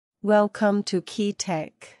Welcome to Key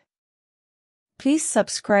Tech. Please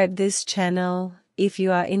subscribe this channel if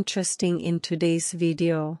you are interested in today's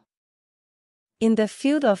video. In the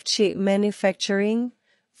field of chip manufacturing,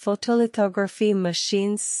 photolithography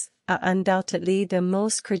machines are undoubtedly the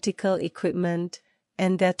most critical equipment,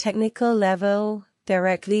 and their technical level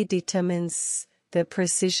directly determines the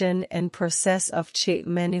precision and process of chip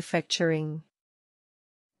manufacturing.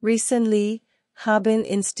 Recently, Harbin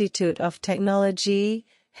Institute of Technology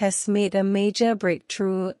has made a major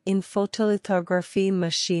breakthrough in photolithography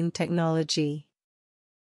machine technology.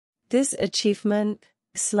 This achievement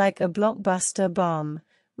is like a blockbuster bomb,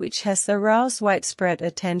 which has aroused widespread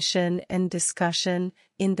attention and discussion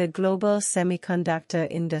in the global semiconductor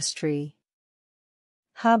industry.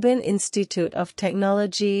 Harbin Institute of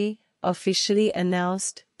Technology officially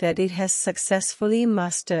announced that it has successfully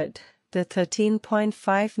mastered the 13.5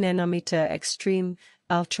 nanometer extreme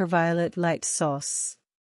ultraviolet light source.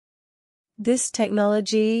 This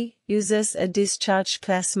technology uses a discharge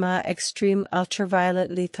plasma extreme ultraviolet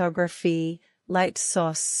lithography light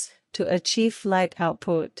source to achieve light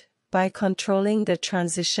output by controlling the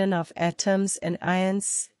transition of atoms and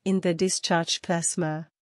ions in the discharge plasma.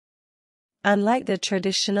 Unlike the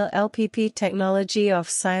traditional LPP technology of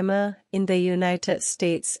Cymer in the United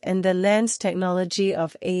States and the lens technology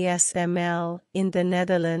of ASML in the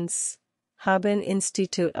Netherlands, Harbin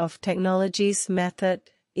Institute of Technology's method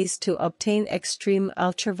is to obtain extreme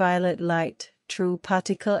ultraviolet light through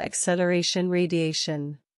particle acceleration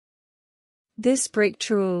radiation. This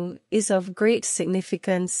breakthrough is of great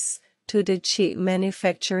significance to the chip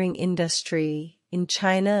manufacturing industry in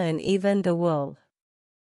China and even the world.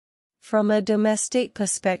 From a domestic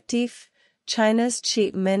perspective, China's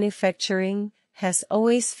chip manufacturing has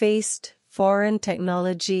always faced foreign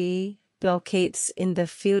technology blockades in the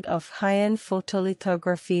field of high-end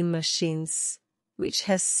photolithography machines, which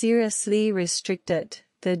has seriously restricted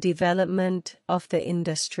the development of the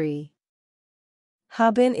industry.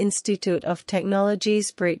 Harbin Institute of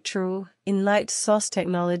Technology's breakthrough in light source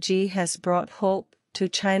technology has brought hope to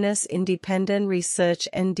China's independent research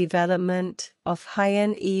and development of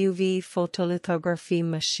high-end EUV photolithography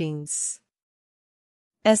machines.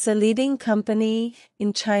 As a leading company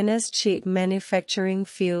in China's chip manufacturing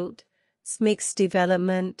field, SMIC's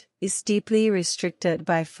development is deeply restricted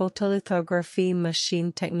by photolithography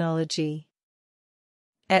machine technology.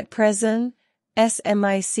 At present,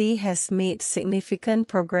 SMIC has made significant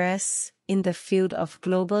progress in the field of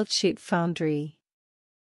global chip foundry.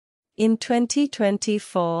 In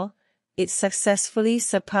 2024, it successfully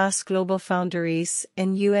surpassed GlobalFoundries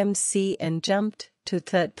and UMC and jumped to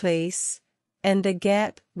third place, and the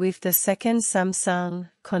gap with the second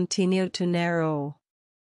Samsung continued to narrow.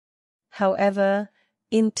 However,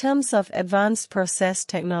 in terms of advanced process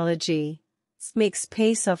technology, SMIC's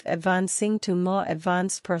pace of advancing to more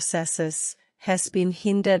advanced processes has been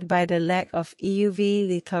hindered by the lack of EUV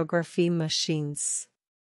lithography machines.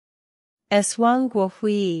 As Wang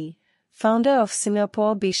Guohui, founder of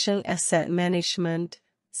Singapore Bisheng Asset Management,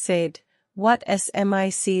 said, "What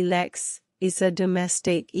SMIC lacks is a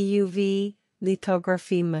domestic EUV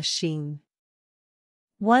lithography machine.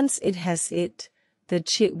 Once it has it, the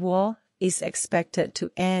chip war is expected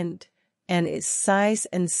to end, and its size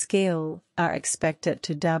and scale are expected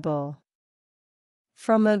to double."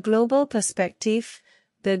 From a global perspective,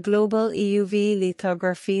 the global EUV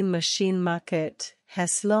lithography machine market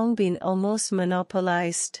has long been almost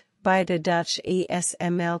monopolized by the Dutch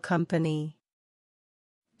ASML company.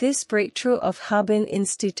 This breakthrough of Harbin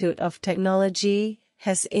Institute of Technology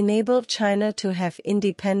has enabled China to have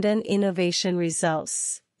independent innovation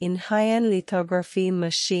results in high-end lithography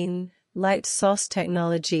machine light source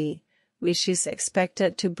technology, which is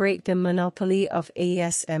expected to break the monopoly of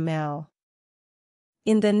ASML.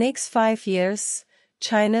 In the next 5 years,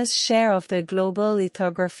 China's share of the global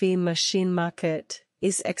lithography machine market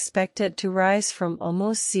is expected to rise from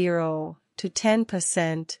almost 0 to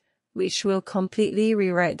 10%, which will completely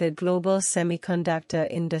rewrite the global semiconductor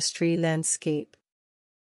industry landscape.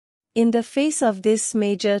 In the face of this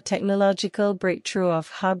major technological breakthrough of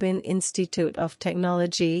Harbin Institute of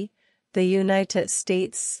Technology, the United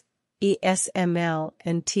States, ASML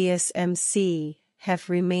and TSMC have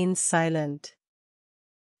remained silent.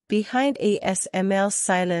 Behind ASML's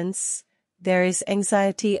silence, there is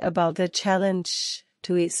anxiety about the challenge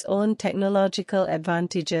to its own technological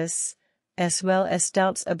advantages, as well as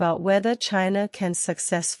doubts about whether China can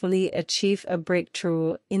successfully achieve a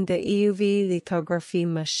breakthrough in the EUV lithography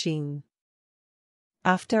machine.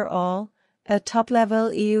 After all, a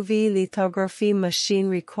top-level EUV lithography machine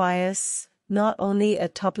requires not only a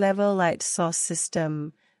top-level light source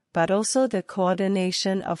system, but also the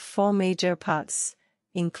coordination of four major parts,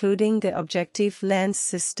 including the objective lens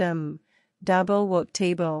system, double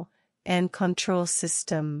worktable, and control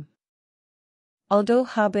system. Although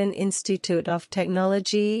Harbin Institute of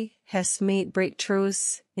Technology has made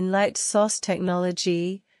breakthroughs in light source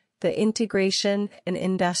technology, the integration and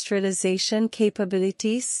industrialization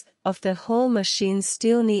capabilities of the whole machine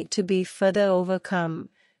still need to be further overcome,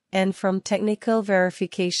 and from technical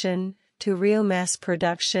verification to real mass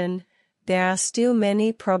production, there are still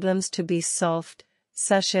many problems to be solved,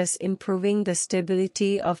 such as improving the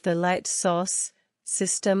stability of the light source,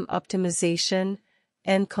 system optimization,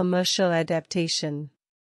 and commercial adaptation.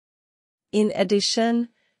 In addition,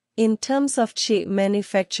 in terms of chip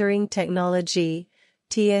manufacturing technology,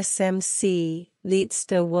 TSMC leads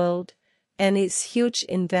the world, and its huge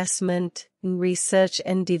investment in research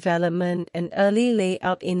and development and early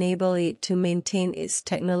layout enable it to maintain its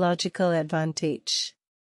technological advantage.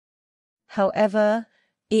 However,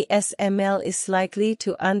 ASML is likely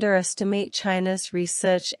to underestimate China's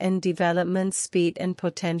research and development speed and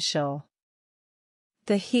potential.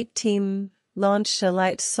 The HEAT team launched a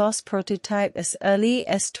light source prototype as early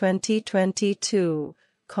as 2022,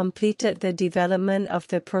 completed the development of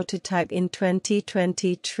the prototype in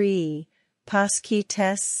 2023, passed key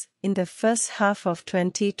tests in the first half of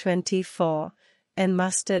 2024, and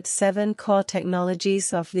mastered 7 core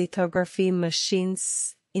technologies of lithography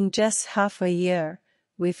machines in just half a year,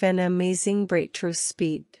 with an amazing breakthrough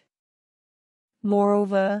speed.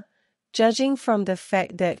 Moreover, judging from the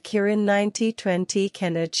fact that Kirin 9020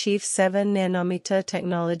 can achieve 7nm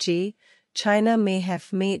technology, China may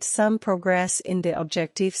have made some progress in the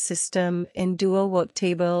objective system and dual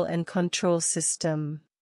worktable and control system.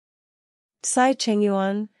 Tsai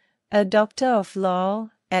Chengyuan, a doctor of law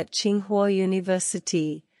at Tsinghua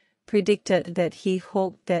University, predicted that he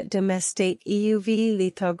hoped that domestic EUV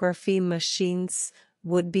lithography machines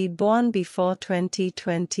would be born before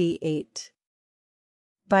 2028.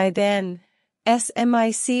 By then,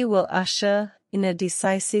 SMIC will usher in a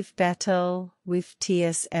decisive battle with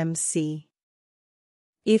TSMC.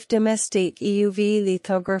 If domestic EUV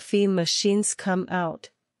lithography machines come out,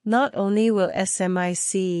 not only will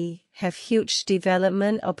SMIC have huge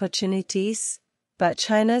development opportunities, but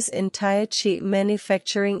China's entire chip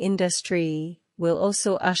manufacturing industry will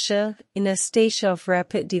also usher in a stage of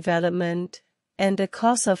rapid development, and the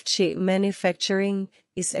cost of chip manufacturing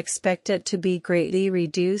is expected to be greatly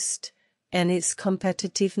reduced, and its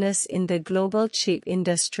competitiveness in the global chip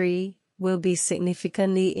industry will be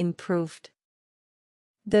significantly improved.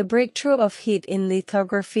 The breakthrough of HEAT in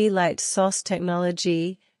lithography light source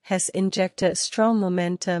technology has injected strong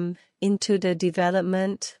momentum into the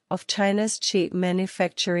development of China's chip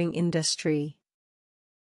manufacturing industry.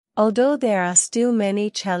 Although there are still many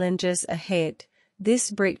challenges ahead,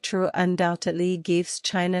 this breakthrough undoubtedly gives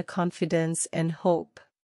China confidence and hope.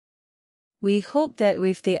 We hope that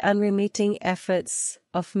with the unremitting efforts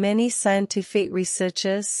of many scientific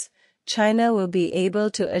researchers, China will be able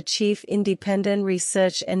to achieve independent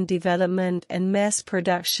research and development and mass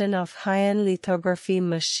production of high-end lithography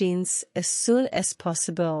machines as soon as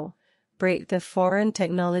possible, break the foreign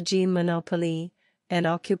technology monopoly, and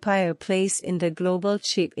occupy a place in the global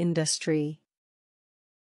chip industry.